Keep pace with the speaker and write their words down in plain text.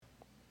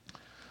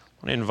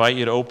I want to invite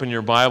you to open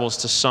your Bibles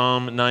to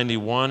Psalm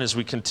 91 as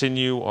we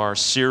continue our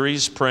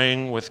series,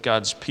 Praying with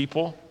God's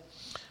People,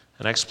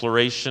 an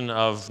exploration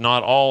of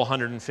not all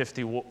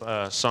 150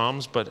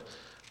 Psalms, but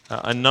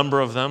a number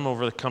of them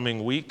over the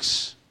coming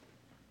weeks.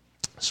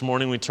 This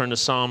morning we turn to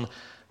Psalm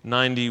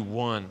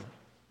 91.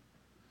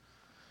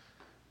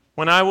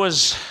 When I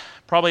was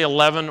probably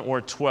 11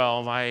 or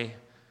 12, I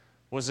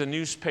was a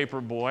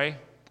newspaper boy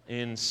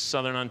in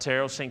southern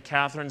Ontario, St.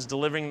 Catharines,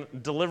 delivering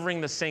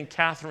the St.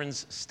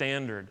 Catharines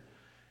Standard.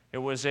 It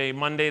was a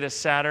Monday to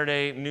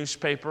Saturday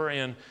newspaper,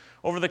 and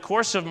over the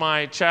course of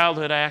my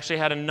childhood, I actually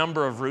had a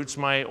number of routes.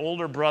 My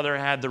older brother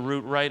had the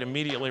route right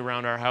immediately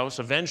around our house.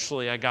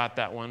 Eventually, I got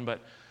that one, but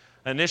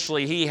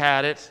initially he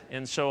had it,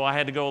 and so I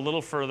had to go a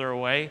little further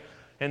away.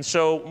 And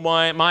so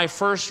my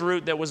first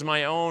route that was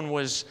my own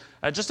was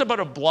just about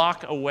a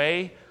block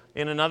away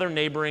in another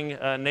neighboring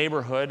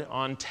neighborhood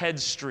on Ted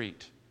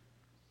Street.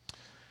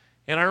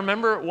 And I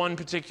remember one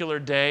particular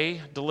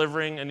day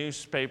delivering a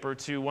newspaper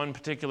to one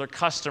particular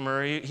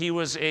customer. He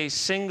was a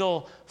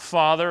single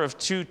father of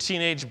two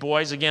teenage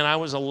boys. Again, I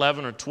was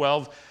 11 or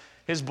 12.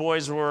 His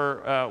boys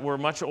were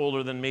much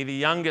older than me. The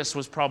youngest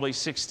was probably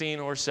 16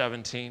 or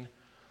 17.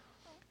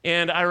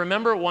 And I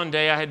remember one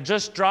day I had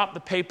just dropped the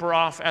paper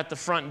off at the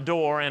front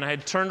door, and I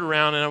had turned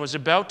around and I was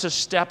about to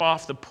step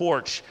off the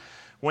porch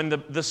when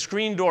the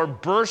screen door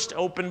burst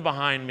open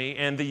behind me,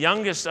 and the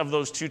youngest of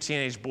those two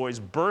teenage boys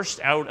burst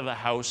out of the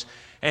house,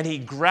 and he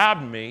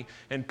grabbed me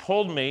and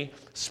pulled me,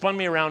 spun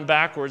me around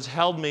backwards,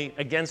 held me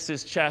against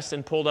his chest,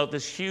 and pulled out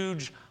this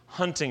huge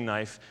hunting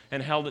knife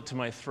and held it to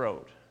my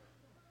throat.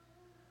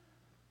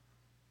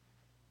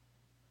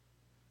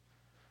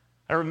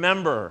 I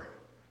remember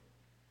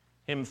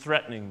him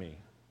threatening me,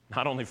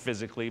 not only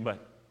physically,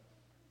 but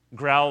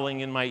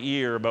growling in my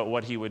ear about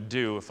what he would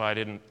do if I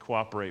didn't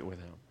cooperate with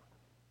him.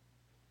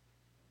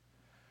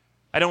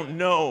 I don't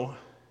know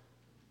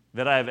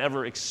that I have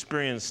ever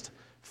experienced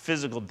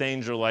physical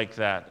danger like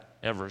that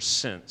ever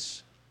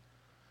since.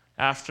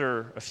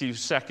 After a few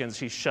seconds,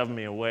 he shoved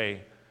me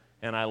away,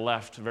 and I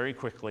left very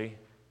quickly,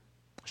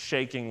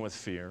 shaking with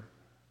fear.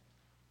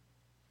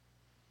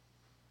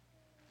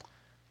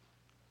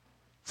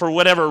 For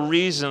whatever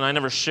reason, I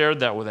never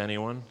shared that with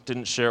anyone,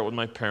 didn't share it with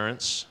my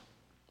parents.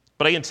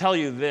 But I can tell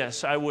you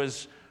this, I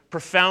was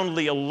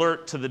profoundly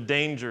alert to the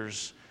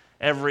dangers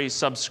every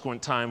subsequent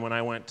time when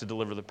I went to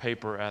deliver the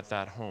paper at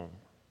that home.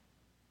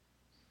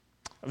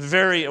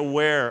 Very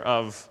aware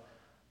of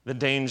the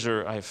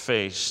danger I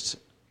faced.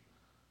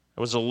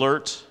 I was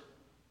alert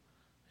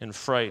and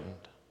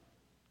frightened.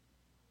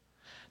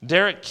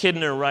 Derek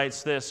Kidner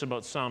writes this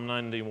about Psalm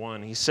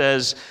 91. He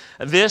says,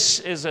 "This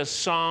is a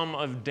psalm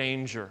of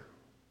danger."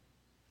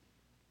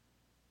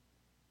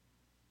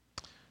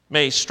 It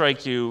may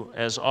strike you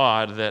as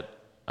odd that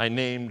I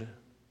named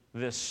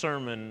this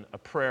sermon a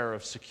prayer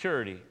of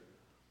security,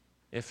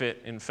 if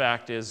it in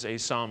fact is a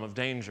psalm of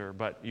danger,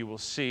 but you will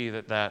see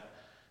that that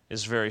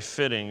is very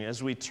fitting.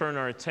 As we turn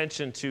our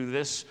attention to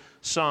this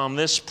psalm,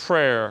 this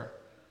prayer,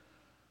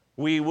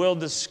 we will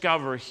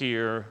discover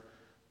here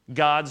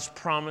God's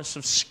promise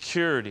of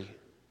security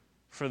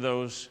for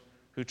those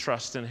who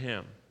trust in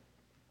Him.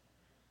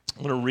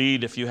 I'm going to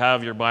read, if you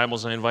have your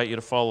Bibles, I invite you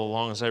to follow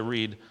along as I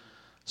read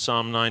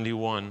Psalm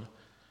 91,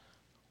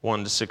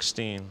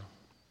 1-16.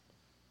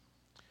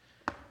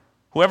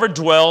 "Whoever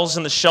dwells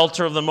in the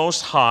shelter of the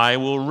Most High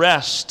will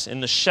rest in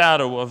the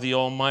shadow of the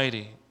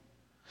Almighty.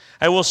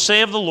 I will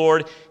say of the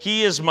Lord,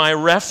 He is my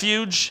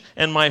refuge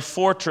and my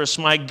fortress,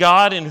 my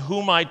God in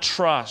whom I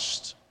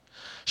trust.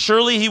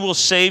 Surely He will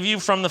save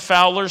you from the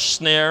fowler's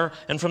snare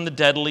and from the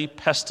deadly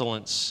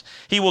pestilence.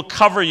 He will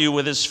cover you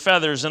with His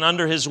feathers, and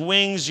under His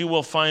wings you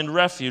will find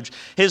refuge.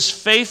 His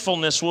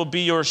faithfulness will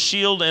be your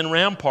shield and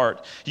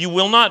rampart. You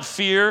will not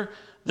fear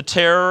the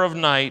terror of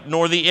night,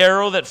 nor the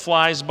arrow that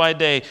flies by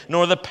day,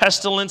 nor the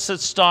pestilence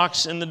that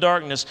stalks in the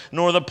darkness,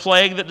 nor the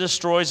plague that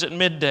destroys at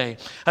midday.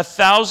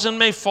 1,000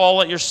 may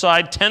fall at your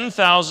side,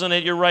 10,000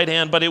 at your right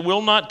hand, but it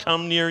will not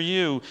come near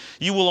you.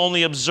 You will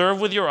only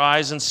observe with your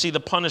eyes and see the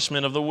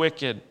punishment of the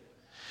wicked.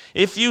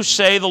 If you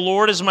say, 'The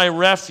Lord is my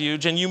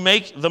refuge,' and you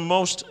make the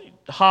Most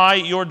High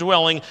your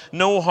dwelling,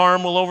 no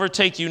harm will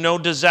overtake you, no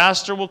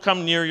disaster will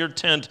come near your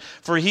tent,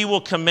 for He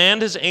will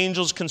command His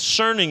angels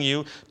concerning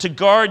you to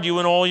guard you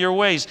in all your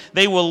ways.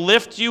 They will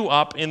lift you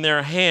up in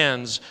their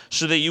hands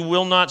so that you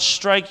will not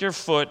strike your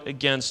foot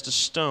against a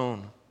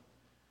stone.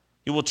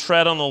 You will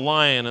tread on the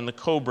lion and the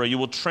cobra. You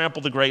will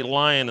trample the great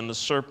lion and the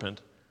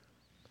serpent.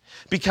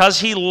 Because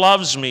He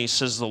loves me,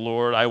 says the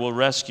Lord, I will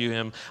rescue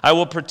Him. I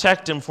will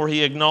protect Him, for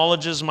He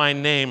acknowledges my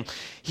name.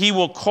 He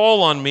will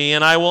call on me,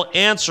 and I will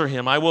answer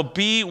him. I will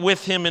be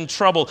with him in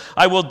trouble.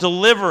 I will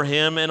deliver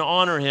him and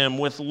honor him.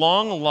 With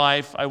long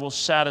life I will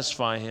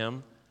satisfy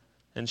him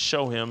and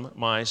show him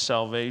my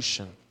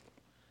salvation."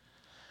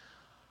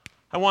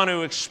 I want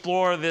to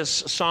explore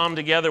this psalm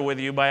together with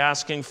you by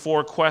asking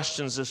 4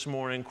 questions this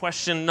morning.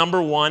 Question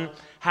number 1,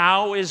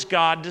 how is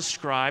God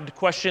described?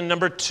 Question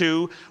number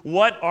 2,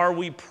 what are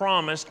we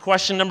promised?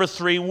 Question number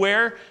 3,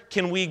 where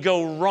can we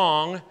go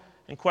wrong?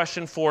 And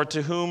question 4,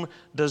 to whom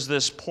does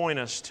this point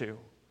us to?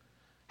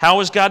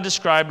 How is God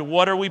described?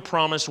 What are we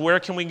promised?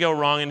 Where can we go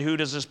wrong? And who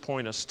does this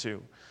point us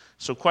to?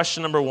 So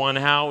question number 1,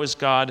 how is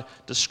God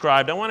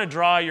described? I want to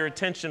draw your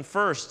attention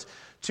first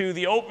to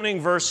the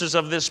opening verses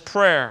of this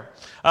prayer.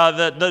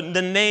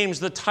 The names,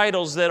 the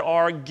titles that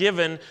are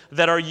given,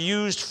 that are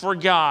used for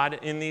God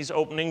in these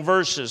opening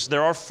verses.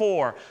 There are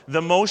 4.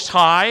 The Most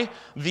High,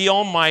 the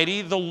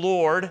Almighty, the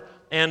Lord,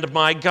 and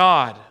my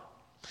God.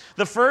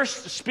 The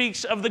first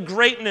speaks of the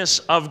greatness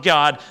of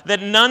God,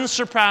 that none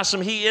surpass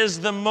Him. He is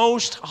the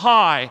Most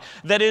High.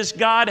 That is,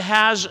 God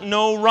has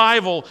no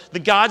rival. The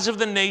gods of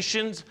the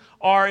nations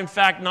are in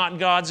fact not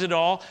gods at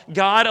all.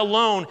 God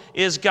alone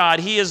is God.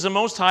 He is the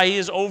Most High. He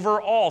is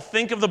over all.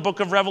 Think of the book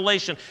of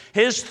Revelation.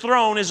 His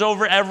throne is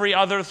over every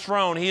other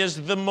throne. He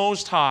is the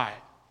Most High.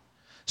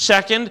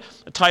 Second,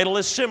 the title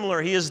is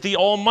similar. He is the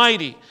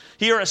Almighty.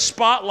 Here a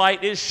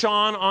spotlight is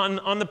shone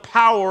on the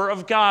power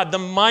of God, the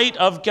might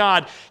of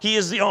God. He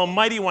is the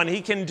Almighty One.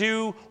 He can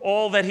do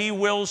all that He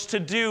wills to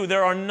do.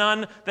 There are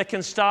none that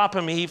can stop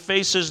Him. He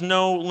faces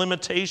no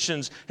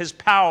limitations. His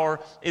power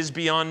is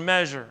beyond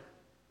measure.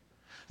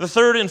 The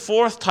third and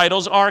fourth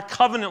titles are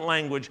covenant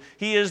language.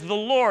 He is the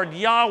Lord,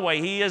 Yahweh.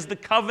 He is the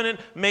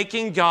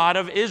covenant-making God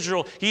of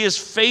Israel. He is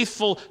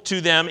faithful to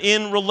them,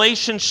 in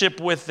relationship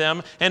with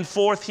them. And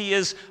fourth, He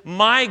is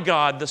my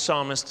God, the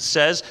psalmist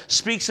says,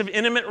 speaks of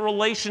intimate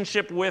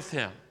relationship with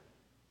Him.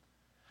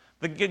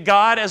 The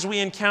God, as we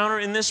encounter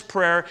in this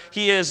prayer,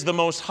 He is the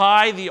Most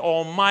High, the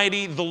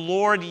Almighty, the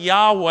Lord,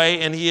 Yahweh,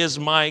 and He is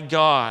my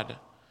God.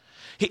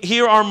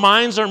 Here our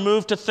minds are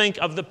moved to think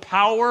of the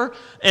power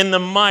and the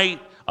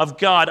might of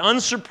God,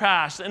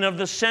 unsurpassed, and of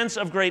the sense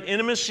of great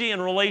intimacy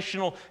and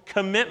relational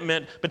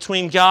commitment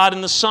between God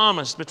and the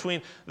psalmist,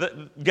 between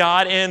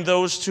God and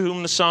those to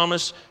whom the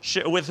psalmist,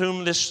 with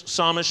whom this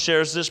psalmist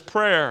shares this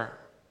prayer.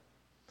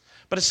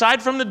 But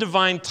aside from the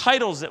divine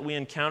titles that we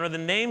encounter, the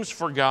names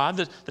for God,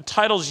 the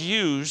titles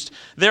used,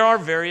 there are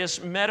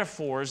various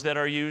metaphors that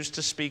are used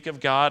to speak of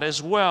God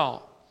as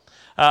well.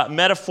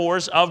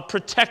 Metaphors of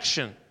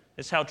protection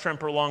is how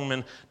Tremper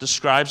Longman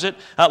describes it.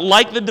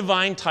 Like the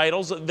divine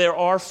titles, there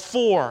are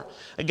 4.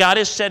 God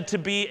is said to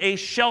be a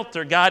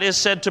shelter. God is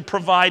said to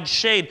provide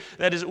shade.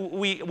 That is,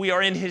 we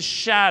are in His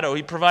shadow.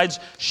 He provides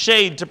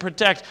shade to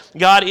protect.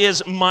 God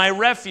is my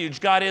refuge.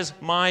 God is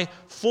my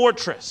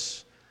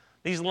fortress.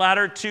 These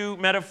latter 2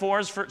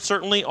 metaphors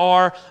certainly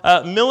are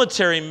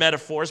military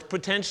metaphors,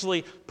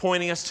 potentially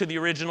pointing us to the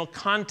original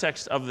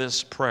context of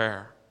this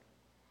prayer.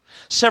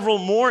 Several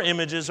more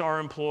images are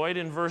employed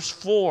in verse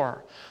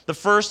 4. The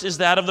first is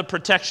that of the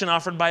protection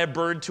offered by a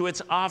bird to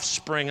its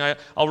offspring.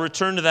 I'll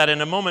return to that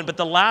in a moment. But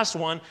the last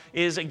one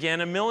is,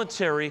 again, a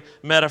military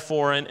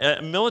metaphor and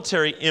a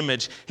military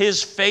image.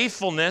 His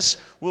faithfulness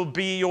will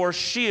be your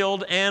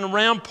shield and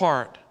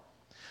rampart.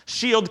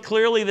 Shield,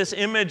 clearly this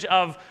image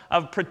of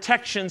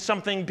protection,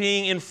 something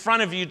being in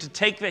front of you to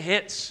take the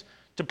hits,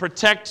 to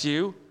protect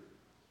you.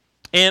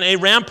 And a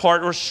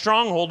rampart or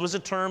stronghold was a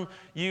term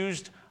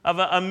used of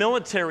a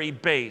military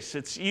base.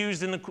 It's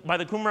used by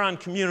the Qumran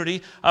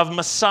community of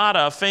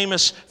Masada, a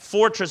famous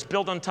fortress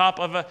built on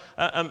top of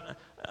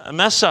a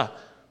mesa,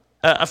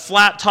 a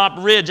flat-top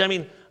ridge. I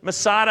mean,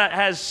 Masada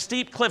has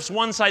steep cliffs,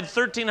 one side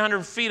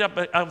 1,300 feet up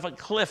of a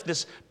cliff,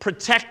 this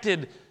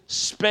protected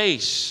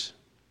space.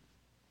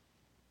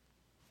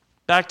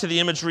 Back to the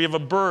imagery of a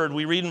bird,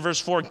 we read in verse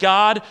 4,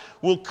 God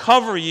will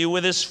cover you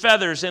with His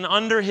feathers, and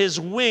under His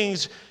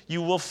wings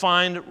you will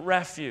find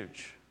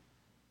refuge.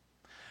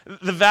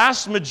 The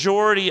vast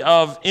majority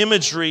of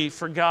imagery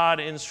for God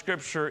in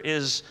Scripture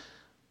is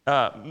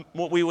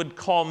what we would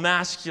call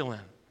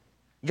masculine.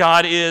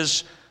 God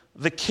is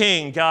the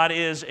king. God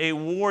is a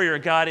warrior.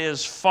 God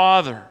is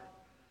Father.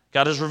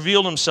 God has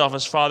revealed Himself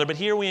as Father. But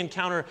here we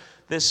encounter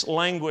this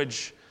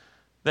language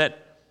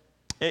that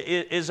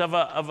is of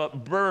a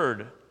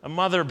bird, a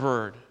mother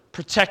bird,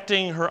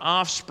 protecting her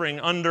offspring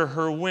under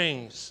her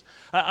wings.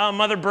 A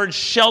mother bird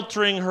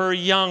sheltering her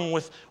young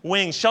with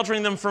wings,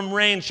 sheltering them from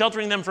rain,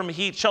 sheltering them from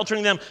heat,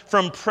 sheltering them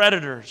from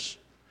predators.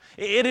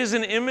 It is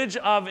an image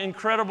of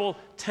incredible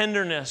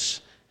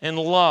tenderness and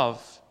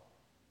love.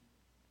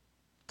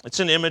 It's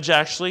an image,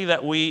 actually,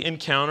 that we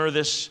encounter.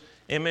 This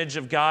image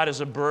of God as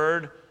a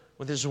bird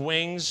with His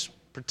wings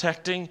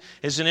protecting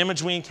is an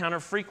image we encounter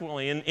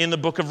frequently in the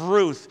book of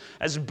Ruth.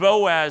 As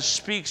Boaz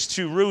speaks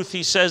to Ruth,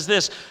 he says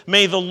this,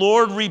 "May the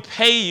Lord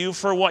repay you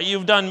for what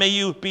you've done. May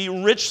you be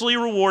richly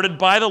rewarded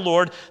by the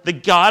Lord, the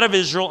God of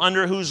Israel,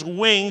 under whose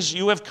wings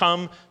you have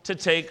come to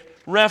take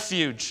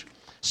refuge."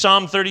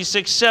 Psalm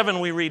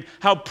 36:7 we read,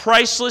 "How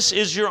priceless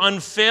is your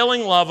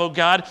unfailing love, O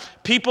God.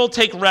 People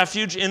take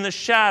refuge in the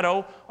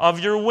shadow of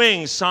your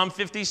wings." Psalm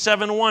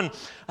 57:1,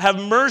 "Have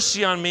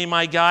mercy on me,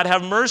 my God.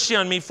 Have mercy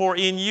on me, for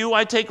in you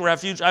I take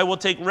refuge. I will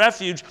take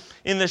refuge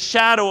in the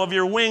shadow of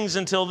your wings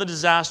until the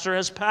disaster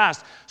has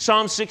passed."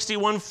 Psalm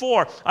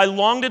 61:4, "I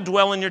long to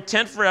dwell in your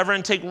tent forever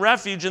and take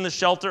refuge in the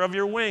shelter of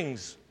your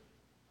wings."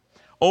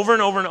 Over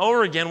and over and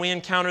over again, we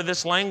encounter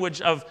this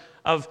language of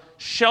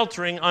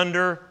sheltering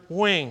under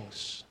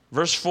wings.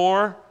 Verse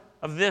 4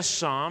 of this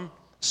psalm,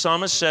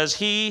 Psalmist says,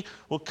 He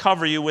will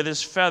cover you with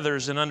His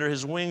feathers, and under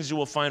His wings you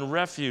will find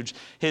refuge.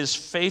 His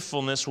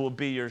faithfulness will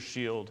be your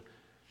shield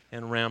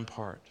and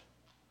rampart.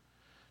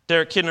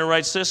 Derek Kidner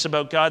writes this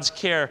about God's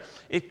care.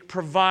 It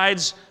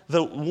provides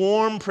the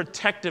warm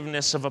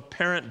protectiveness of a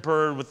parent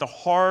bird with the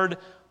hard,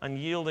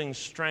 unyielding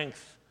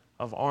strength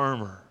of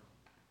armor.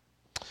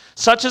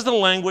 Such is the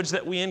language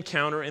that we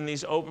encounter in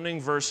these opening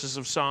verses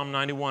of Psalm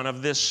 91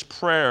 of this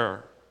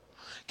prayer.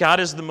 God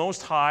is the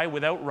Most High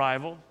without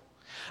rival.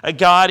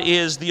 God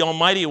is the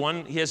Almighty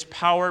One. He has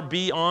power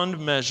beyond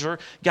measure.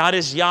 God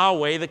is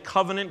Yahweh, the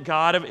covenant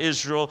God of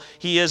Israel.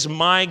 He is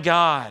my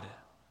God,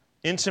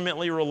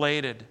 intimately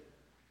related,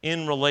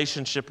 in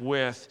relationship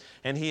with,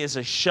 and He is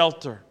a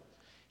shelter.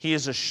 He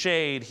is a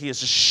shade. He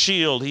is a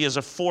shield. He is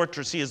a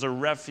fortress. He is a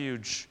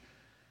refuge.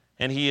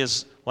 And He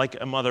is like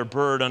a mother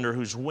bird under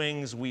whose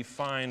wings we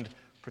find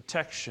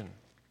protection.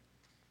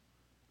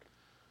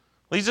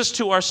 Leads us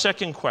to our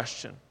second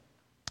question.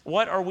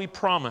 What are we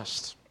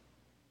promised?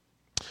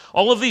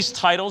 All of these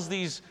titles,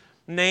 these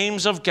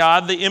names of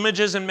God, the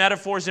images and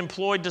metaphors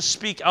employed to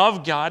speak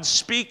of God,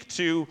 speak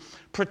to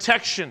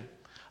protection,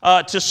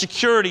 to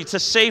security, to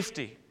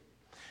safety.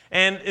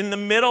 And in the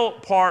middle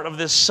part of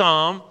this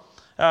psalm,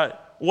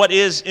 what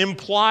is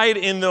implied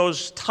in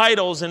those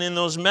titles and in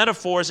those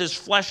metaphors is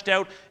fleshed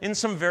out in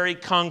some very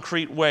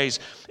concrete ways.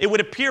 It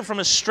would appear from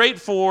a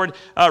straightforward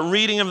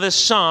reading of this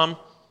psalm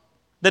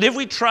that if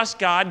we trust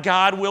God,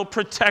 God will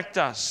protect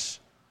us.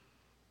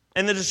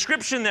 And the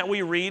description that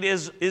we read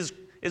is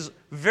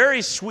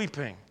very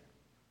sweeping.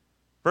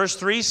 Verse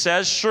 3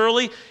 says,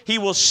 surely He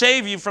will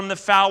save you from the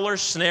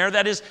fowler's snare.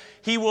 That is,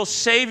 He will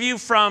save you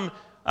from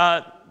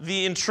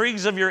the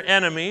intrigues of your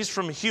enemies,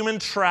 from human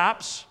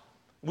traps,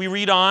 we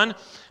read on,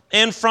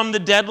 and from the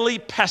deadly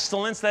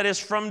pestilence, that is,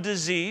 from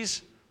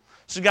disease.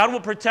 So God will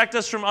protect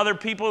us from other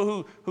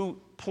people who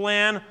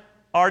plan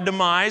our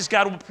demise.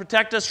 God will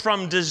protect us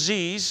from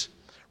disease.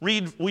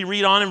 We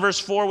read on in verse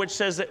 4, which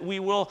says that we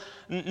will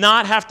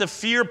not have to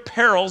fear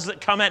perils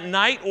that come at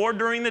night or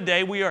during the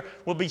day.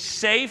 We'll be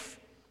safe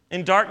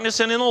in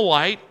darkness and in the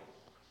light,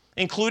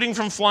 including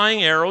from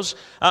flying arrows.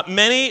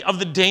 Many of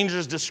the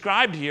dangers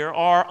described here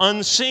are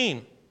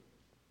unseen.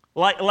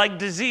 Like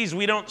disease,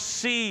 we don't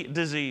see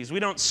disease. We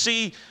don't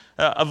see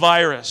a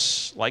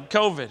virus like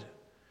COVID.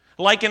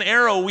 Like an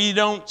arrow, we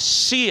don't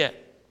see it.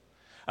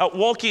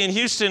 Wolke and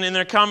Houston, in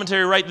their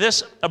commentary, write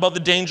this about the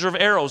danger of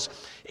arrows.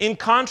 In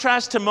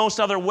contrast to most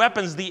other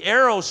weapons, the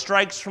arrow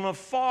strikes from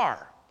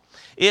afar.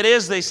 It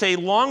is, they say,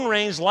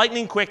 long-range,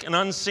 lightning-quick, and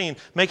unseen,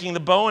 making the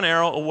bow and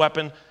arrow a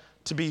weapon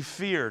to be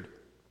feared.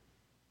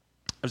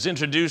 I was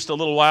introduced a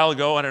little while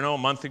ago, a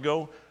month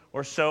ago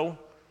or so,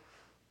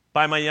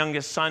 by my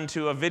youngest son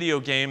to a video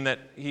game that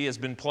he has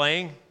been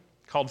playing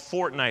called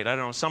Fortnite. I don't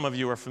know, some of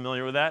you are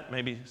familiar with that,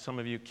 maybe some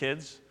of you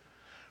kids.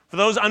 For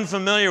those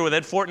unfamiliar with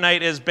it,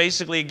 Fortnite is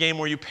basically a game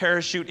where you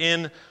parachute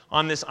in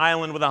on this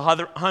island with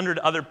 100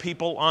 other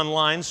people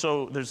online,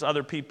 so there's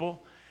other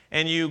people,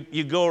 and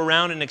you go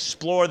around and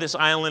explore this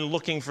island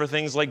looking for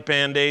things like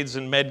Band-Aids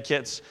and med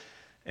kits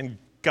and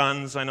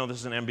guns. I know this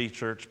is an MB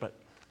church, but...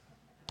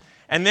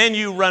 And then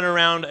you run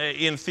around,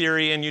 in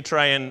theory, and you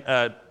try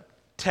and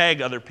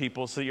tag other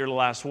people so you're the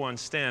last one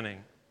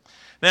standing.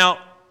 Now,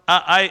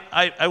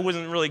 I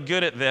wasn't really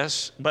good at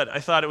this, but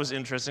I thought it was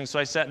interesting, so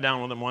I sat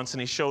down with him once,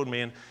 and he showed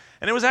me, and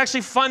it was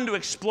actually fun to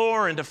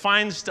explore and to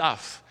find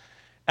stuff.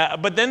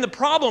 But then the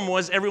problem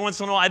was, every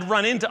once in a while, I'd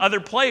run into other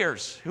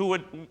players who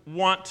would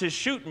want to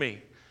shoot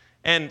me.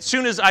 And as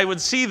soon as I would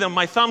see them,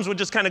 my thumbs would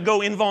just kind of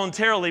go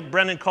involuntarily.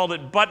 Brendan called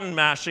it button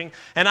mashing.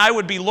 And I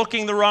would be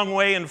looking the wrong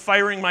way and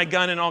firing my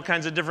gun in all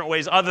kinds of different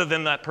ways other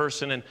than that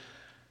person. And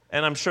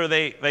I'm sure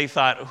they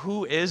thought,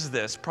 who is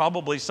this?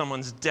 Probably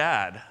someone's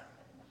dad.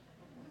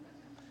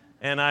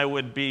 And I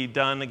would be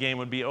done, the game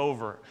would be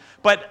over.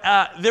 But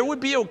there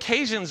would be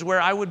occasions where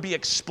I would be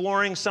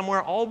exploring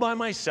somewhere all by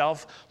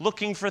myself,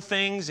 looking for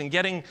things and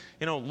getting,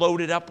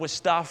 loaded up with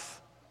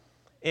stuff.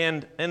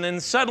 And then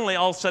suddenly,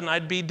 all of a sudden,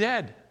 I'd be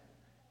dead.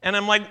 And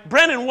I'm like,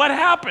 Brendan, what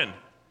happened?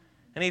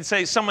 And he'd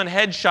say, someone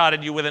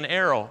headshotted you with an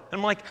arrow. And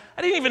I'm like,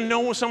 I didn't even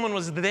know someone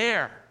was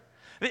there.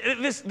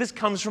 This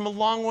comes from a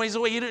long ways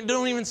away. You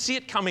don't even see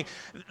it coming.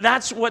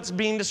 That's what's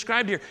being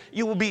described here.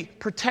 You will be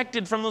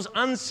protected from those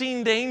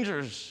unseen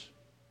dangers,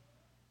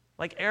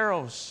 like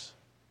arrows.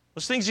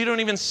 Those things you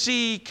don't even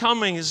see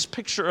coming is a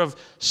picture of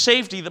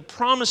safety. The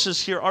promises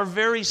here are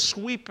very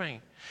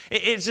sweeping.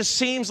 It just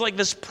seems like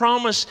this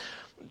promise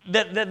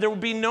that there will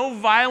be no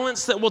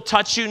violence that will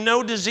touch you,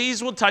 no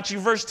disease will touch you.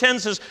 Verse 10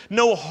 says,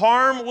 no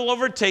harm will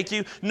overtake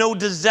you, no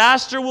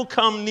disaster will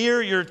come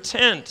near your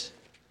tent.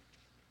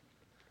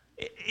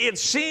 It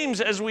seems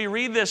as we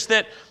read this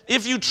that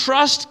if you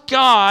trust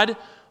God,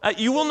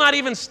 you will not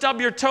even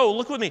stub your toe.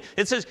 Look with me.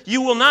 It says,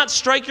 you will not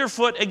strike your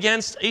foot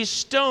against a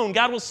stone.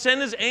 God will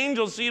send His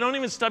angels so you don't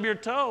even stub your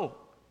toe.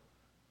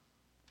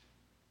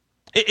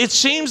 It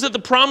seems that the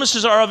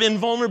promises are of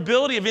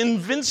invulnerability, of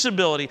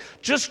invincibility.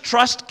 Just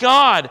trust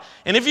God.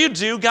 And if you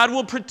do, God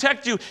will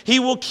protect you. He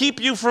will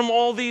keep you from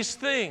all these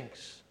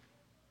things.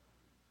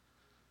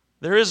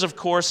 There is, of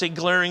course, a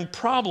glaring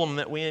problem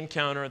that we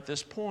encounter at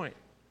this point.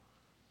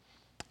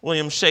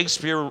 William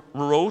Shakespeare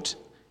wrote,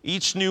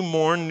 "Each new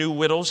morn, new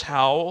widows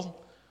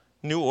howl,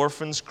 new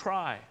orphans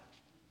cry."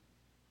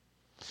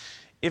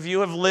 If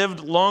you have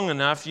lived long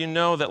enough, you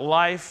know that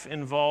life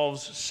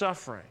involves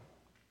suffering,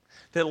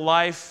 that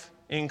life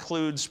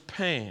includes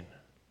pain.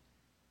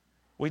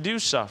 We do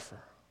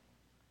suffer.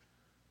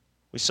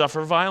 We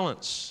suffer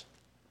violence.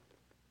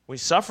 We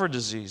suffer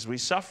disease. We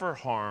suffer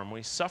harm.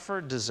 We suffer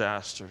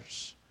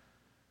disasters.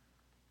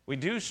 We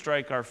do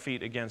strike our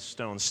feet against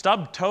stones.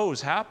 Stubbed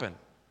toes happen.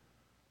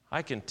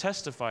 I can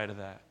testify to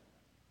that.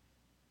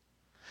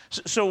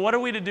 So what are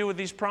we to do with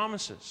these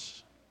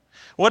promises?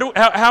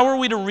 How are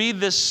we to read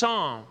this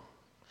psalm?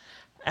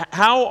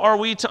 How are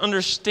we to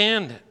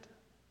understand it?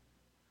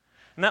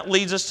 And that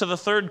leads us to the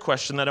third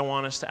question that I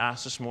want us to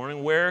ask this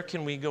morning. Where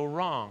can we go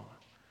wrong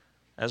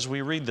as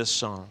we read this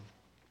psalm?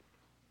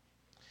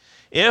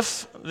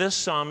 If this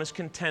psalm is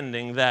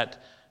contending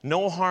that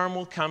no harm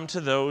will come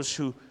to those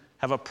who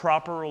have a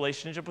proper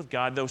relationship with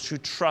God, those who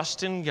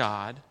trust in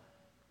God,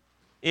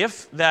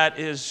 if that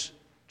is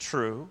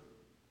true,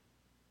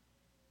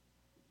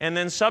 and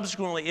then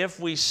subsequently if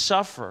we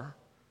suffer,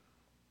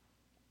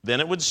 then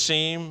it would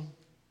seem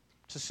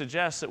to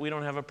suggest that we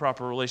don't have a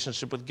proper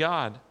relationship with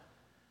God,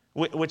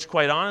 which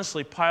quite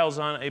honestly piles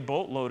on a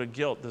boatload of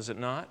guilt, does it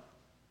not?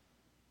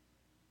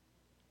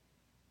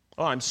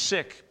 Oh, I'm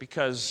sick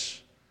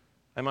because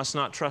I must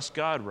not trust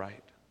God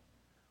right.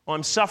 Oh,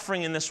 I'm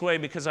suffering in this way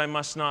because I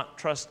must not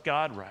trust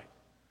God right.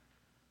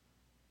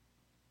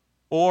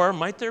 Or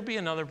might there be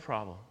another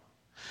problem?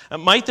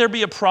 Might there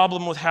be a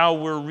problem with how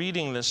we're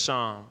reading this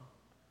psalm?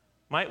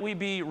 Might we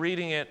be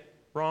reading it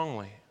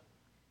wrongly?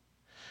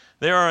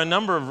 There are a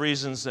number of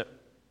reasons that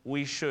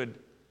we should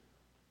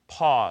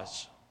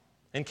pause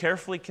and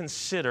carefully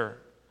consider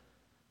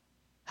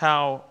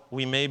how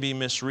we may be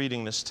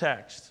misreading this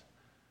text.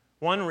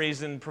 One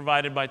reason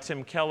provided by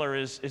Tim Keller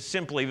is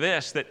simply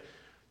this,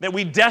 that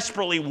we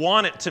desperately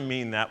want it to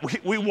mean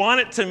that. We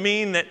want it to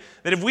mean that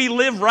if we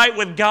live right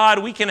with God,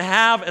 we can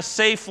have a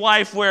safe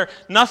life where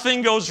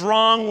nothing goes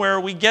wrong, where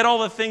we get all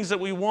the things that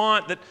we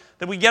want, that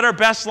we get our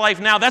best life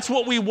now. That's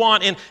what we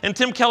want. And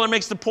Tim Keller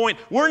makes the point,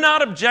 we're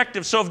not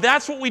objective. So if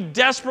that's what we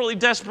desperately,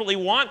 desperately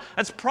want,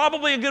 that's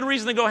probably a good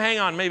reason to go, hang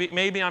on,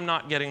 maybe I'm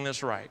not getting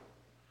this right.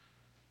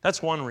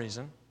 That's one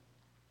reason.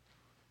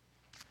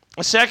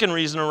 A second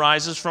reason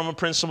arises from a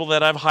principle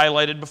that I've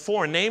highlighted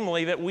before,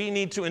 namely that we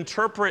need to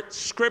interpret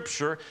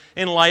Scripture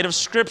in light of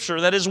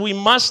Scripture. That is, we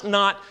must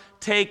not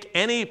take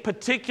any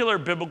particular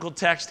biblical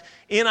text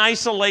in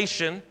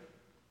isolation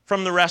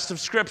from the rest of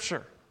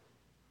Scripture.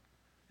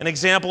 An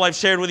example I've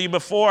shared with you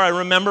before, I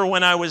remember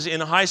when I was in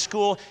high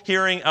school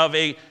hearing of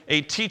a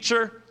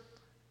teacher,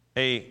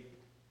 a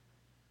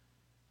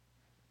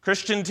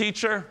Christian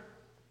teacher,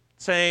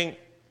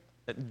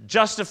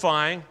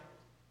 justifying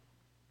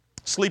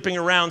sleeping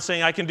around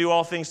saying, I can do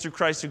all things through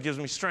Christ who gives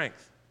me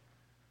strength.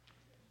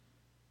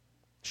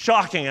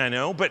 Shocking, I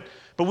know, but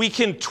we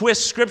can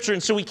twist Scripture,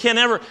 and so we can't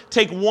ever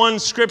take one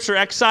Scripture,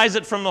 excise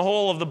it from the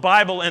whole of the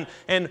Bible,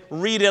 and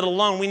read it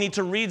alone. We need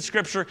to read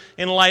Scripture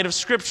in light of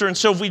Scripture. And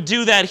so if we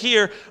do that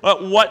here,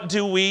 what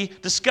do we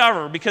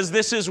discover? Because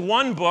this is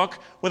one book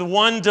with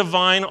one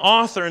divine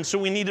author, and so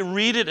we need to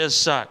read it as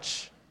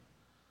such.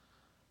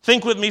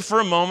 Think with me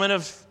for a moment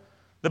of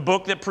the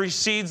book that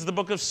precedes the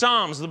book of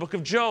Psalms, the book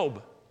of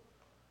Job.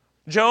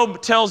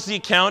 Job tells the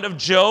account of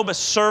Job, a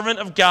servant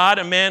of God,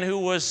 a man who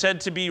was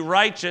said to be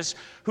righteous,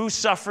 who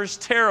suffers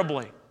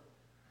terribly.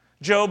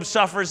 Job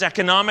suffers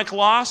economic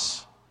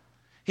loss.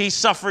 He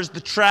suffers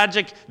the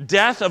tragic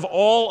death of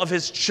all of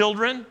his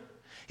children.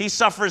 He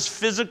suffers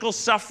physical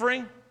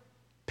suffering,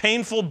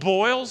 painful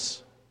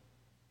boils.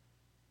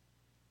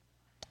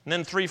 And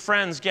then 3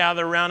 friends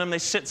gather around him. They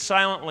sit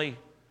silently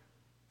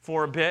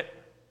for a bit,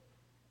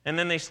 and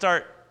then they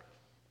start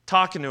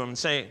talking to him and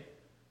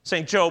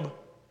saying, Job,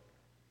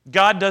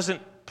 God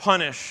doesn't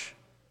punish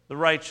the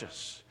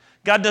righteous.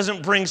 God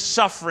doesn't bring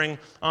suffering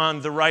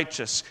on the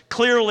righteous.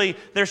 Clearly,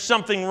 there's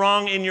something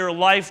wrong in your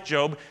life,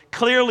 Job.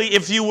 Clearly,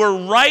 if you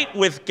were right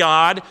with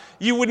God,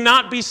 you would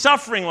not be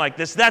suffering like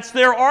this. That's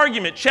their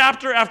argument,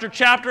 chapter after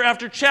chapter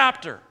after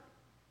chapter.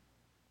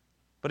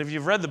 But if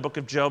you've read the book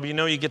of Job, you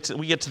know we get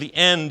to the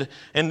end,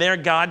 and there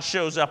God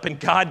shows up, and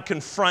God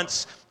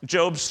confronts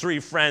Job's 3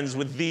 friends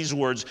with these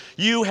words,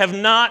 "You have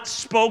not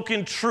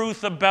spoken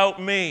truth about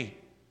me.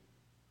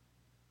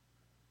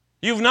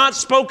 You've not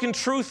spoken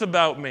truth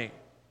about me.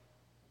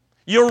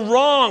 You're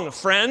wrong,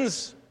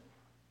 friends."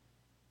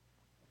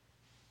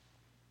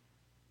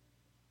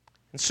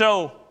 And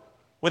so,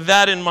 with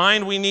that in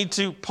mind, we need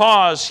to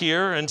pause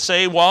here and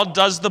say, well,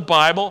 does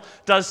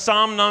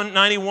Psalm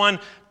 91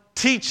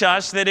 teach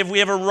us that if we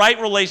have a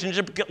right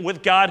relationship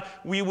with God,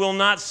 we will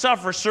not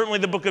suffer? Certainly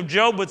the book of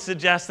Job would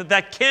suggest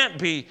that can't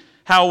be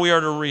how we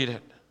are to read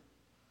it.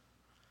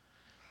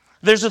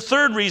 There's a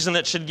third reason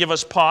that should give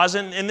us pause,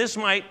 and this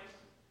might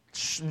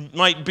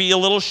be a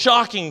little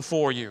shocking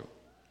for you.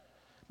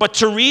 But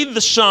to read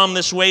the psalm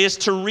this way is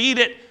to read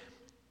it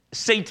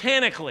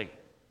satanically.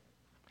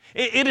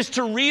 It is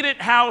to read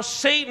it how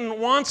Satan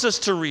wants us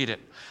to read it.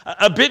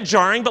 A bit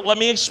jarring, but let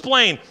me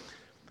explain.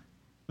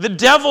 The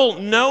devil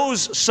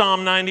knows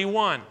Psalm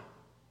 91.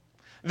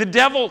 The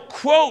devil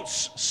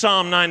quotes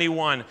Psalm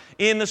 91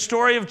 in the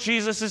story of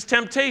Jesus'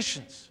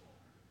 temptations.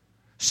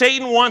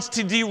 Satan wants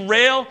to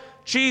derail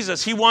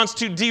Jesus. He wants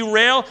to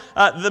derail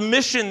the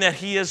mission that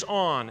he is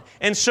on.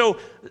 And so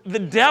the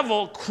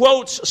devil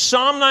quotes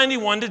Psalm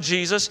 91 to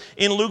Jesus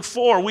in Luke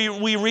 4.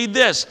 We read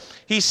this.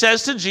 He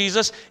says to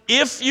Jesus,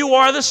 "If you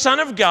are the Son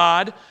of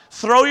God,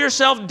 throw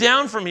yourself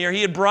down from here."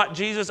 He had brought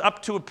Jesus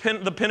up to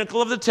the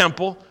pinnacle of the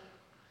temple.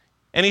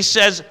 And he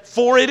says,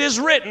 "For it is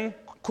written,"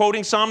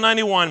 quoting Psalm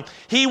 91,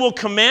 "He will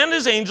command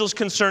his angels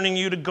concerning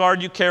you to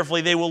guard you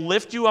carefully. They will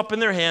lift you up in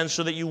their hands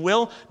so that you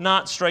will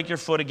not strike your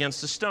foot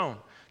against a stone."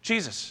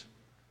 Jesus,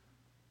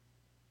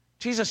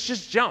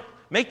 just jump.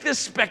 Make this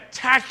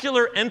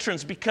spectacular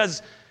entrance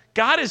because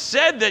God has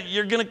said that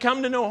you're going to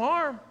come to no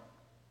harm.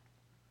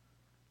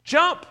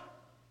 Jump.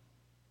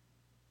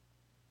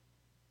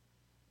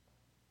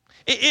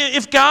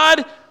 If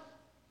God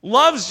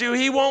loves you,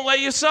 he won't let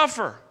you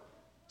suffer.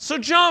 So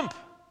jump.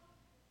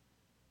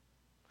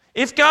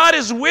 If God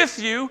is with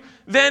you,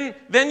 then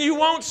you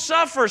won't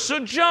suffer. So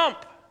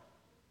jump.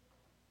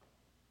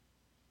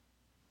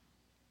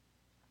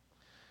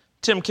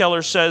 Tim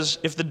Keller says,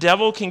 if the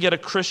devil can get a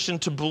Christian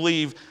to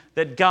believe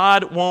that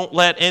God won't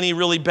let any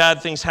really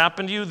bad things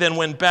happen to you, then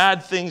when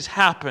bad things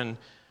happen,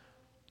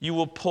 you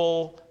will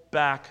pull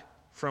back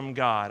from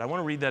God. I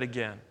want to read that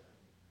again.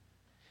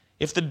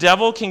 If the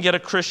devil can get a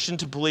Christian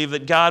to believe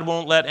that God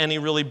won't let any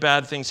really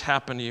bad things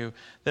happen to you,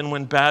 then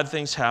when bad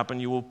things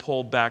happen, you will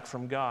pull back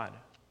from God.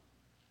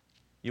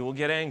 You will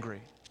get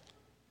angry.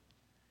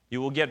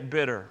 You will get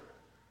bitter.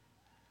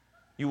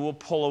 You will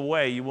pull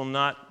away. You will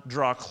not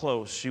draw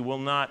close. You will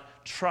not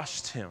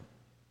trust him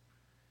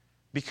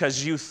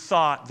because you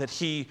thought that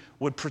he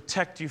would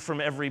protect you from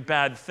every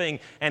bad thing,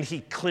 and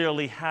he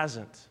clearly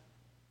hasn't.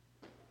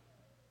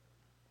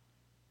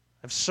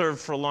 I've served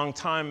for a long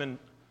time in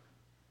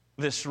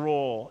this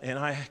role, and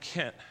I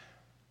can't.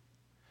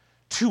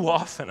 Too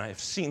often I've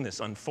seen this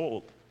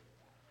unfold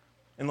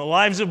in the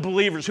lives of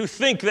believers who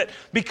think that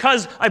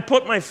because I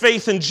put my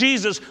faith in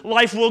Jesus,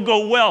 life will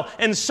go well.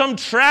 And some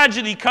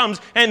tragedy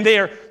comes and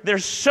they're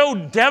so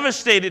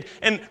devastated.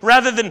 And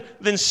rather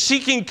than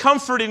seeking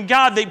comfort in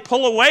God, they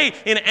pull away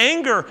in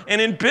anger and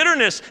in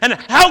bitterness. And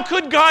how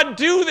could God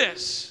do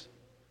this?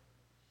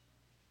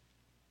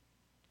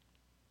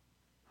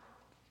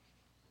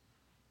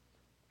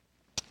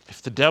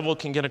 If the devil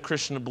can get a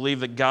Christian to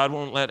believe that God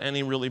won't let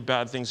any really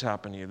bad things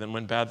happen to you, then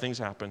when bad things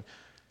happen,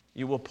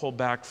 you will pull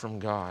back from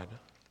God.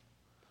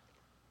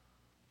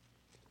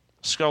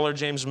 Scholar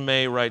James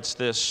May writes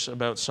this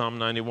about Psalm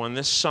 91.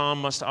 This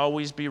psalm must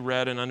always be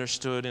read and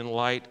understood in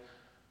light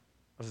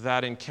of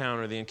that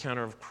encounter, the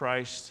encounter of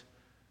Christ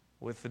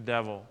with the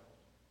devil.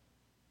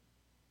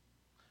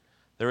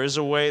 There is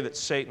a way that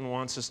Satan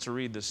wants us to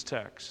read this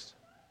text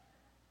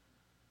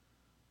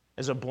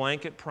as a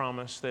blanket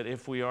promise that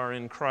if we are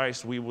in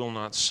Christ, we will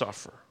not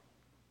suffer.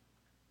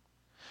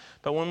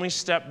 But when we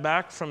step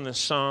back from this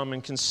psalm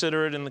and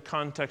consider it in the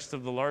context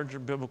of the larger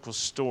biblical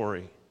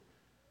story,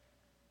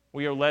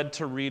 we are led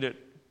to read it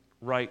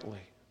rightly.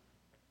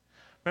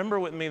 Remember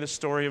with me the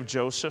story of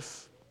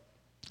Joseph?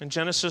 In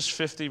Genesis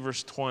 50,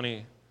 verse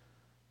 20,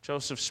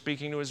 Joseph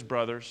speaking to his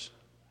brothers.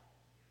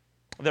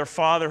 Their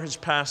father has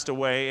passed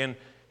away, and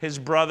his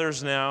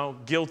brothers now,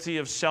 guilty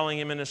of selling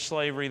him into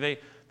slavery,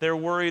 they're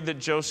worried that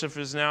Joseph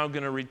is now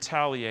going to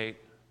retaliate.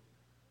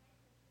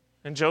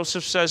 And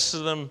Joseph says to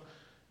them,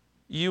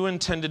 "You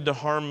intended to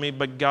harm me,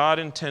 but God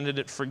intended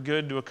it for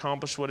good to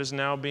accomplish what is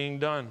now being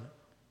done.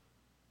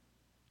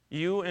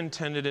 You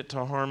intended it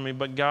to harm me,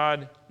 but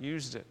God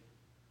used it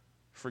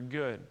for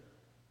good."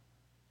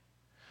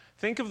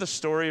 Think of the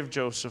story of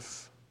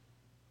Joseph.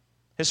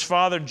 His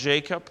father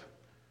Jacob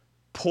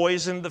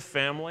poisoned the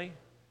family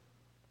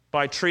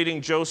by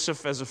treating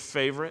Joseph as a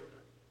favorite,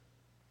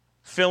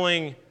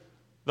 filling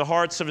the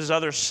hearts of his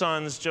other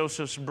sons,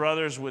 Joseph's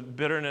brothers, with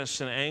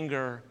bitterness and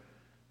anger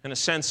and a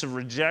sense of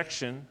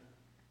rejection.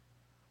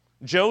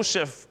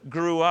 Joseph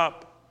grew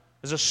up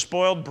as a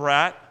spoiled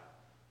brat,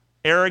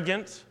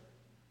 arrogant,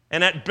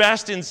 and at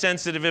best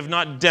insensitive, if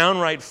not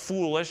downright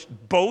foolish,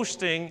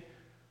 boasting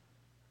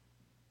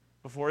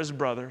before his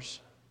brothers.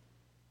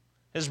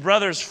 His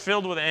brothers,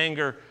 filled with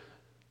anger,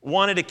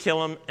 wanted to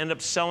kill him, ended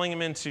up selling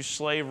him into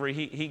slavery.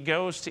 He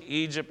goes to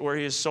Egypt where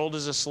he is sold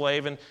as a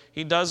slave, and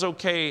he does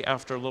okay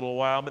after a little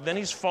while, but then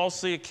he's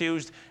falsely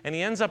accused, and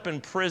he ends up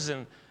in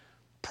prison,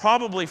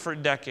 probably for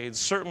decades,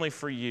 certainly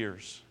for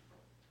years.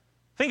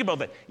 Think about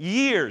that.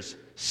 Years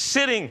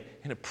sitting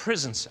in a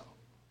prison cell.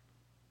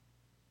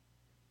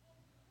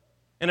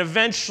 And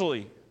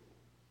eventually,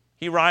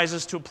 he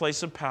rises to a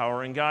place of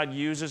power, and God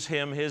uses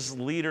him, his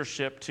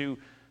leadership, to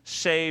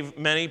save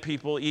many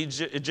people,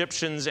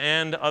 Egyptians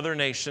and other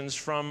nations,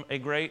 from a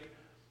great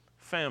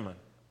famine.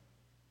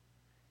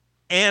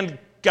 And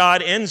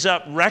God ends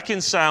up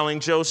reconciling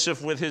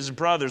Joseph with his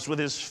brothers, with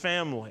his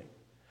family.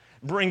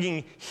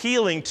 bringing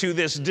healing to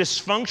this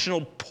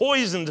dysfunctional,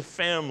 poisoned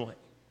family.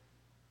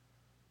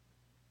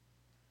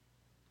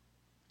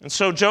 And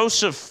so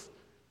Joseph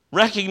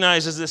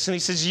recognizes this, and he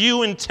says,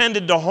 you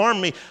intended to harm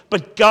me,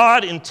 but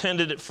God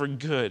intended it for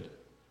good,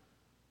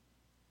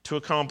 to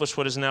accomplish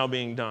what is now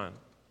being done.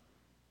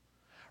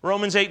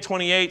 Romans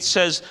 8:28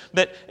 says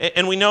that,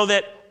 and we know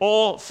that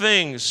all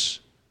things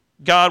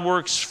God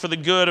works for the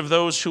good of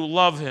those who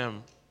love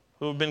him,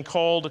 who have been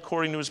called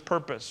according to his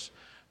purpose.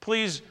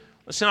 Please,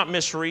 let's not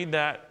misread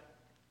that.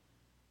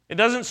 It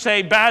doesn't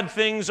say bad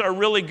things are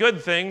really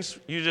good things,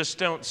 you just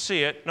don't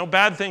see it. No,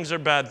 bad things are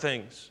bad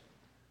things.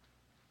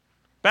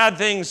 Bad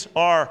things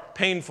are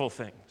painful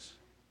things.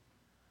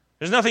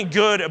 There's nothing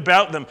good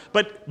about them.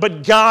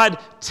 But God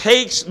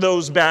takes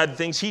those bad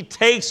things. He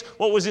takes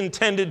what was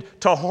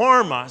intended to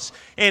harm us,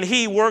 and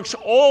he works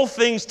all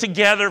things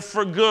together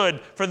for good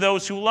for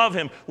those who love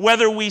him,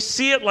 whether we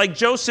see it like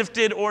Joseph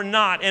did or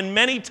not, and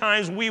many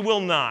times we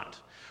will not.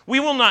 We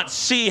will not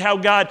see how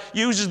God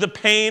uses the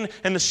pain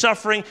and the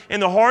suffering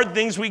and the hard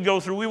things we go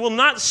through. We will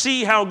not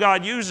see how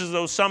God uses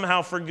those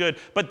somehow for good.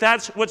 But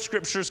that's what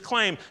Scriptures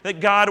claim, that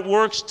God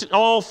works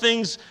all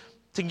things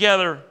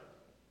together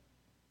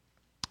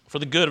for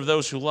the good of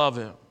those who love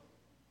him.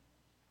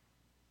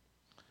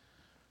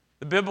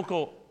 The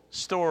biblical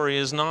story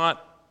is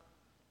not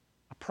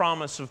a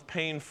promise of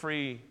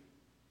pain-free,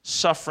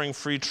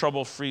 suffering-free,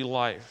 trouble-free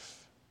life.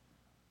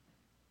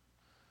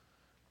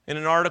 In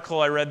an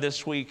article I read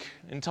this week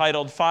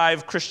entitled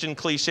 5 Christian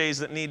Cliches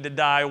That Need to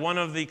Die, one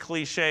of the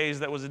cliches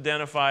that was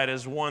identified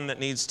as one that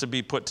needs to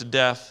be put to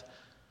death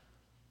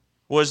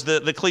was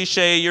the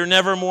cliche, you're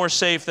never more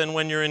safe than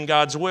when you're in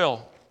God's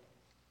will.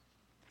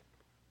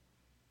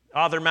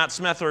 Author Matt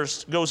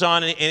Smethurst goes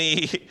on and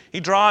he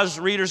draws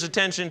readers'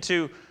 attention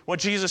to what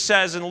Jesus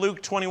says in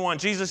Luke 21.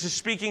 Jesus is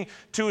speaking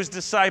to his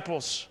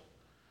disciples,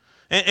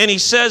 and he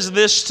says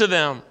this to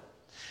them,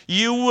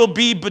 you will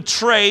be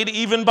betrayed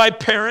even by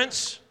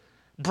parents,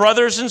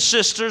 brothers and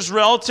sisters,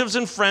 relatives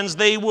and friends.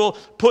 They will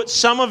put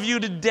some of you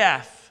to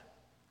death.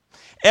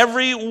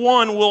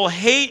 Everyone will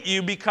hate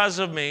you because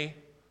of me.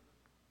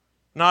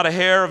 Not a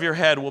hair of your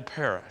head will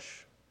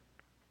perish.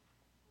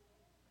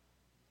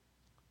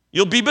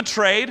 You'll be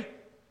betrayed.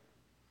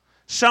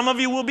 Some of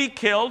you will be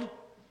killed.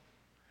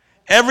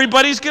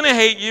 Everybody's going to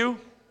hate you.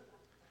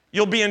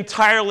 You'll be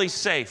entirely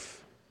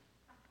safe.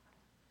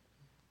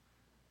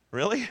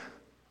 Really?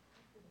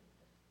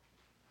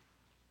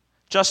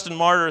 Justin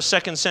Martyr, a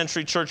second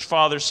century church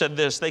father, said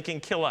this, they can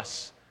kill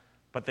us,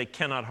 but they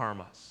cannot harm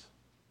us.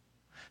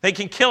 They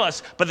can kill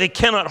us, but they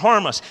cannot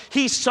harm us.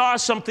 He saw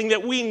something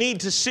that we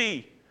need to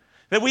see,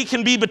 that we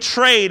can be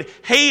betrayed,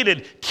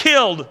 hated,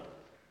 killed,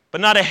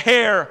 but not a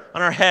hair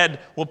on our head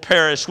will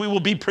perish. We will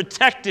be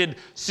protected,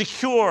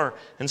 secure,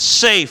 and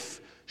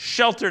safe,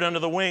 sheltered under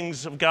the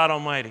wings of God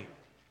Almighty.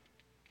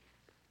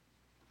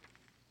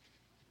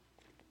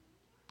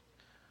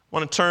 I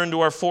want to turn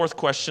to our fourth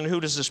question. Who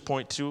does this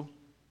point to?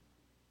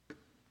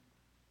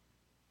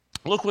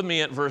 Look with me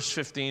at verse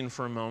 15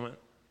 for a moment.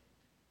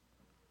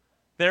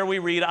 There we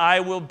read, I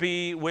will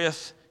be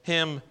with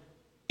him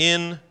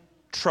in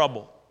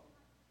trouble.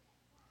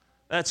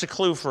 That's a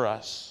clue for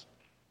us.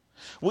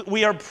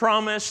 We are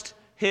promised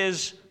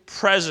his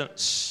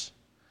presence.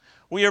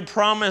 We are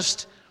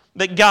promised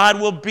that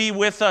God will be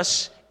with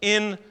us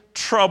in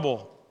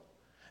trouble.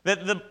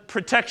 That the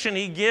protection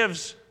he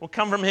gives will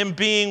come from him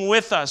being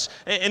with us.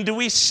 And do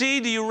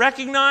you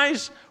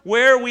recognize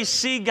where we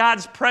see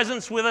God's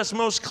presence with us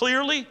most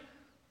clearly?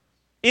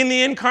 In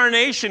the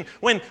incarnation,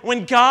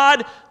 when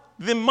God,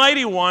 the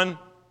mighty one,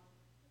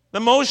 the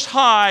Most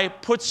High,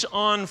 puts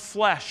on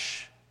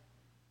flesh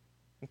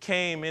and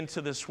came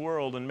into this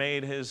world and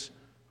made his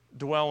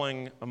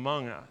dwelling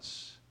among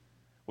us.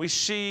 We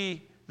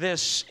see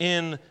this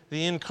in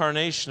the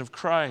incarnation of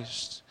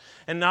Christ.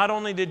 And not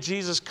only did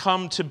Jesus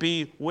come to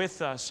be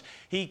with us,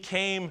 he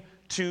came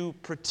to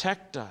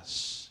protect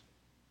us.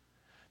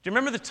 Do you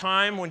remember the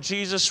time when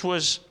Jesus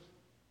was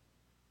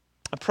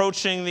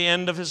approaching the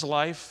end of his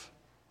life?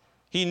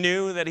 He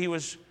knew that he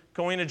was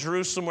going to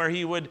Jerusalem where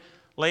he would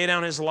lay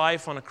down his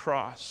life on a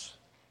cross.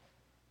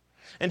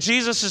 And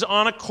Jesus is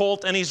on a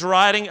colt and he's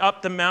riding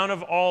up the Mount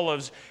of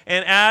Olives.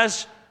 And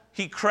as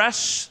he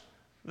crests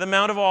the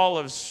Mount of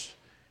Olives,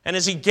 and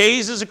as he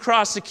gazes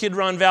across the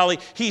Kidron Valley,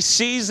 he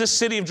sees the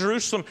city of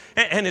Jerusalem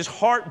and his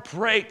heart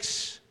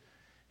breaks.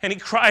 And he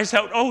cries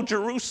out, oh,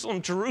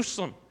 Jerusalem,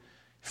 Jerusalem,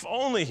 if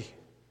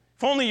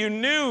only you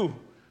knew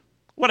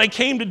what I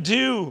came to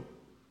do.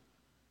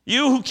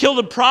 You who kill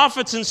the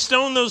prophets and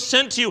stone those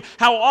sent to you,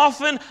 how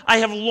often I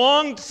have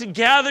longed to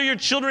gather your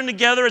children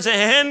together as a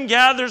hen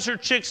gathers her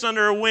chicks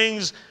under her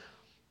wings,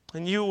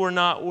 and you were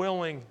not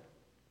willing.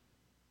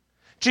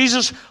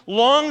 Jesus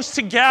longs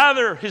to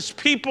gather his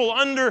people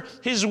under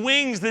his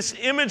wings, this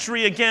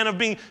imagery again of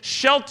being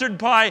sheltered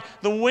by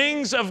the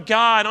wings of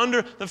God,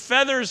 under the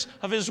feathers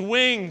of his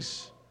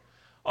wings.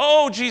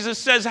 Oh, Jesus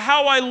says,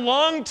 how I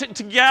longed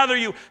to gather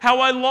you, how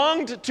I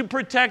longed to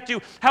protect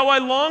you, how I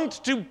longed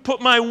to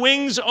put my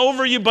wings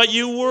over you, but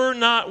you were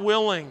not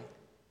willing.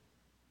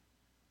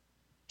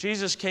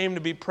 Jesus came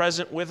to be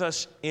present with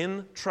us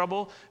in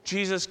trouble.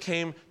 Jesus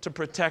came to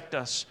protect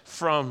us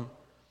from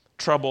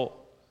trouble,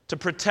 to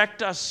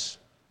protect us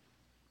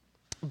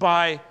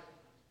by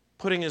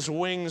putting his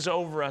wings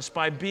over us,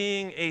 by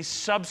being a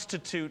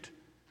substitute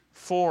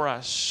for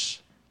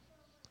us.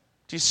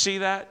 Do you see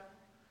that?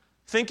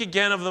 Think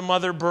again of the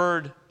mother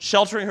bird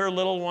sheltering her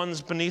little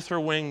ones beneath her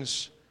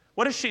wings.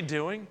 What is she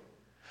doing?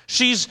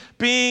 She's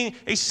being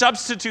a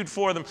substitute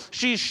for them.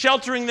 She's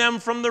sheltering them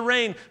from the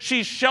rain.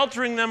 She's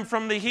sheltering them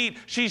from the heat.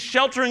 She's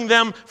sheltering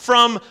them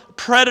from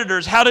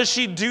predators. How does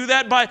she do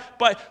that?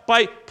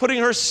 By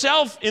putting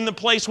herself in the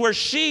place where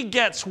she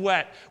gets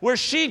wet, where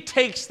she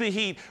takes the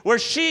heat, where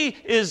she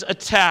is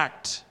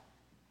attacked.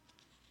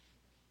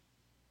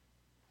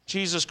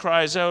 Jesus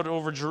cries out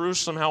over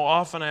Jerusalem, "How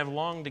often I have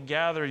longed to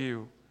gather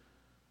you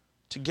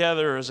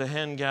together as a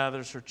hen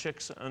gathers her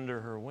chicks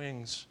under her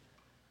wings."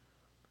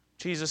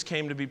 Jesus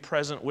came to be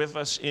present with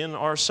us in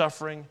our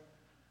suffering.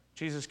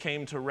 Jesus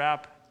came to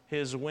wrap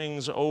his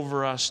wings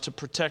over us, to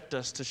protect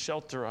us, to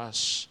shelter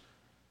us.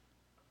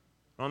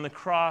 On the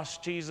cross,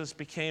 Jesus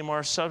became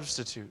our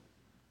substitute,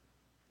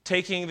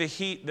 taking the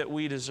heat that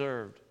we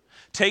deserved,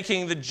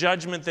 taking the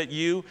judgment that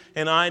you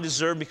and I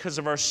deserve because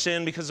of our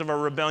sin, because of our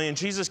rebellion.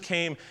 Jesus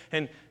came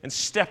and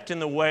stepped in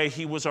the way.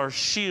 He was our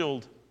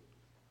shield.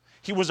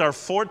 He was our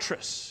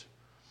fortress.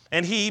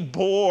 And he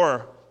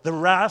bore the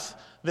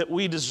wrath that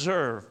we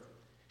deserve.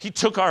 He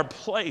took our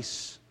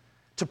place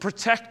to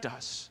protect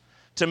us,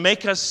 to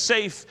make us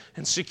safe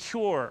and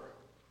secure.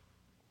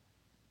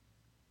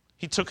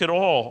 He took it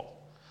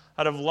all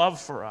out of love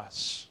for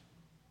us.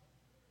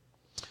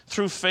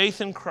 Through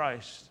faith in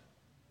Christ,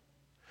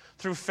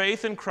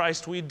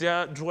 we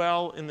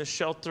dwell in the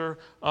shelter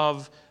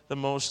of the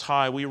Most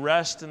High. We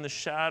rest in the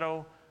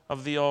shadow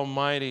of the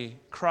Almighty.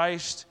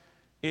 Christ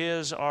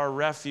is our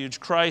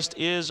refuge. Christ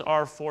is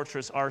our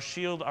fortress, our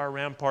shield, our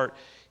rampart.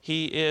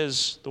 He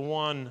is the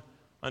one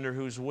under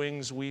whose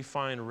wings we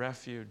find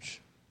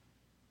refuge.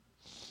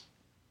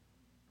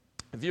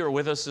 If you are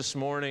with us this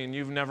morning and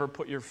you've never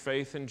put your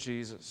faith in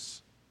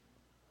Jesus,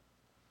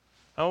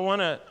 I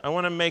want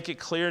to make it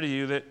clear to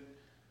you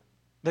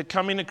that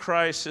coming to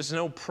Christ is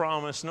no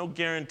promise, no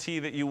guarantee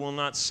that you will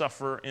not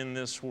suffer in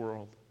this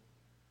world.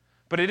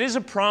 But it is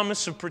a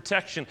promise of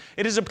protection.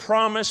 It is a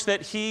promise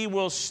that he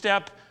will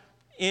step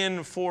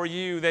in for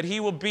you, that he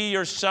will be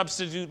your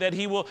substitute, that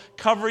he will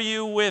cover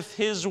you with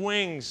his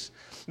wings,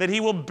 that he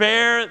will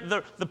bear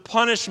the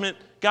punishment,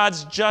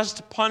 God's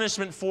just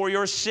punishment for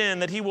your sin,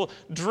 that he will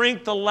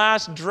drink the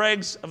last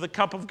dregs of the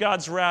cup of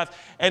God's wrath,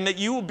 and that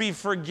you will be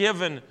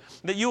forgiven,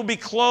 that you will be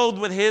clothed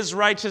with his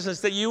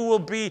righteousness, that you will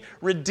be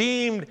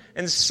redeemed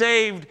and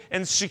saved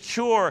and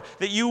secure,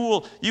 that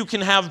you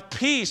can have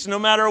peace no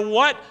matter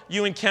what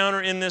you encounter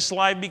in this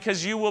life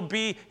because you will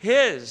be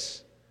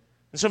his.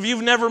 And so if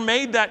you've never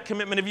made that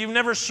commitment, if you've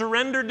never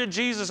surrendered to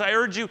Jesus, I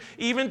urge you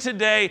even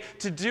today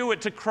to do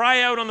it, to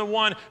cry out on the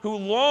one who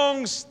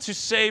longs to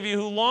save you,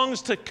 who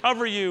longs to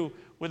cover you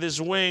with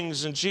his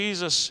wings. And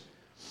Jesus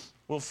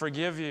will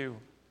forgive you,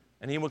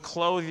 and he will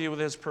clothe you with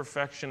his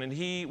perfection, and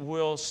he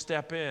will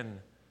step in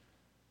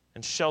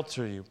and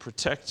shelter you,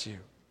 protect you.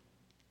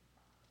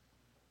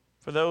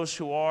 For those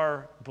who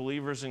are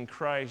believers in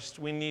Christ,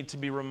 we need to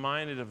be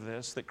reminded of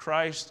this, that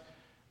Christ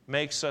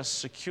makes us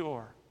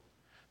secure,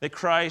 that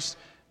Christ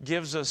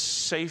gives us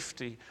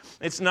safety.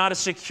 It's not a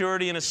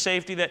security and a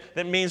safety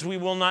that means we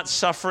will not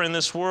suffer in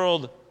this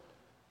world.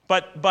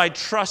 But by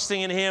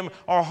trusting in him,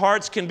 our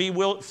hearts can be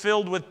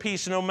filled with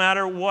peace no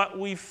matter what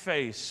we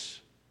face.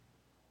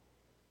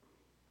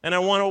 And I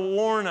want to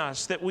warn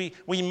us that we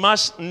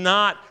must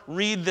not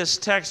read this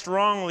text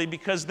wrongly,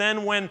 because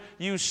then when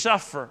you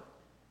suffer,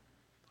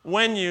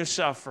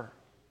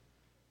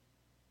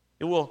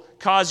 it will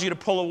cause you to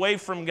pull away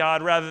from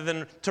God rather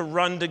than to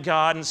run to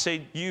God and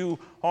say, "You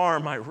are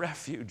my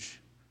refuge.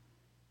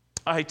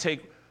 I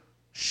take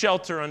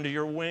shelter under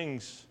your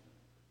wings."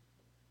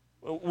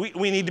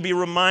 We need to be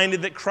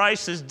reminded that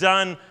Christ has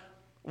done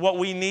what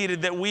we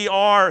needed, that we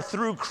are,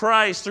 through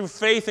Christ, through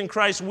faith in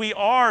Christ, we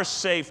are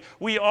safe,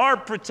 we are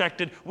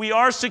protected, we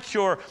are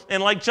secure.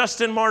 And like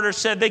Justin Martyr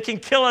said, they can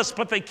kill us,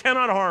 but they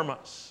cannot harm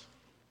us.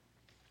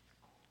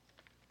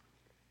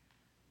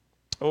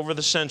 Over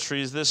the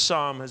centuries, this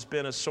psalm has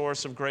been a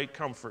source of great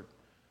comfort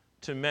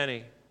to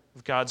many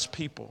of God's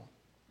people.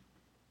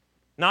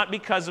 Not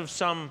because of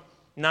some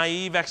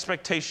naive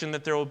expectation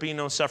that there will be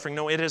no suffering.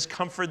 No, it has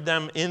comforted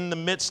them in the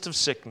midst of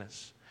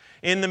sickness,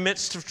 in the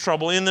midst of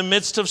trouble, in the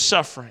midst of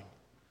suffering.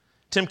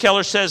 Tim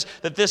Keller says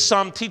that this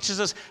psalm teaches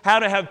us how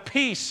to have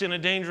peace in a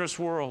dangerous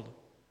world.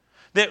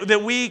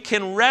 That we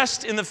can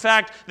rest in the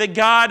fact that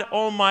God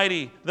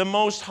Almighty, the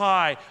Most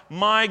High,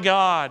 my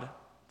God,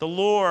 the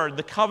Lord,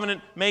 the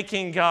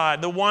covenant-making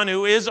God, the one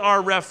who is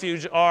our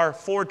refuge, our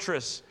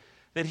fortress,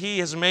 that he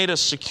has made us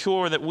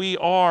secure, that we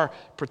are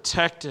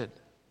protected,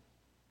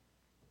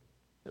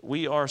 that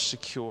we are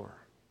secure.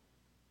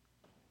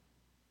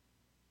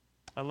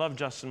 I love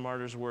Justin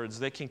Martyr's words.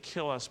 They can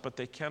kill us, but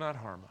they cannot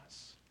harm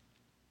us.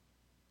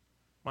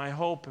 My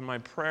hope and my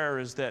prayer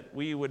is that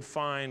we would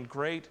find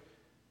great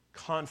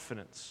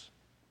confidence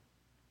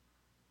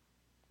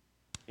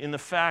in the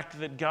fact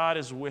that God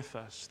is with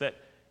us, that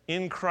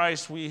in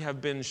Christ we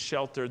have been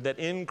sheltered, that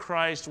in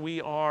Christ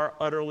we are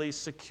utterly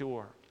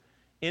secure,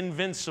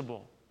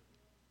 invincible,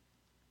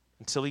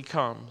 until He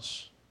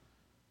comes.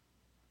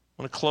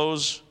 I want to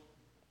close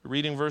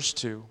reading verse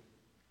 2.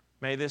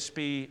 May this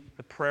be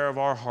the prayer of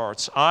our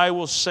hearts. I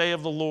will say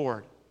of the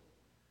Lord,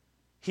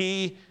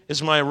 He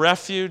is my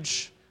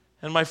refuge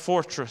and my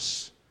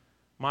fortress,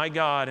 my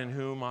God in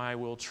whom I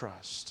will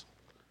trust.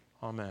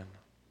 Amen.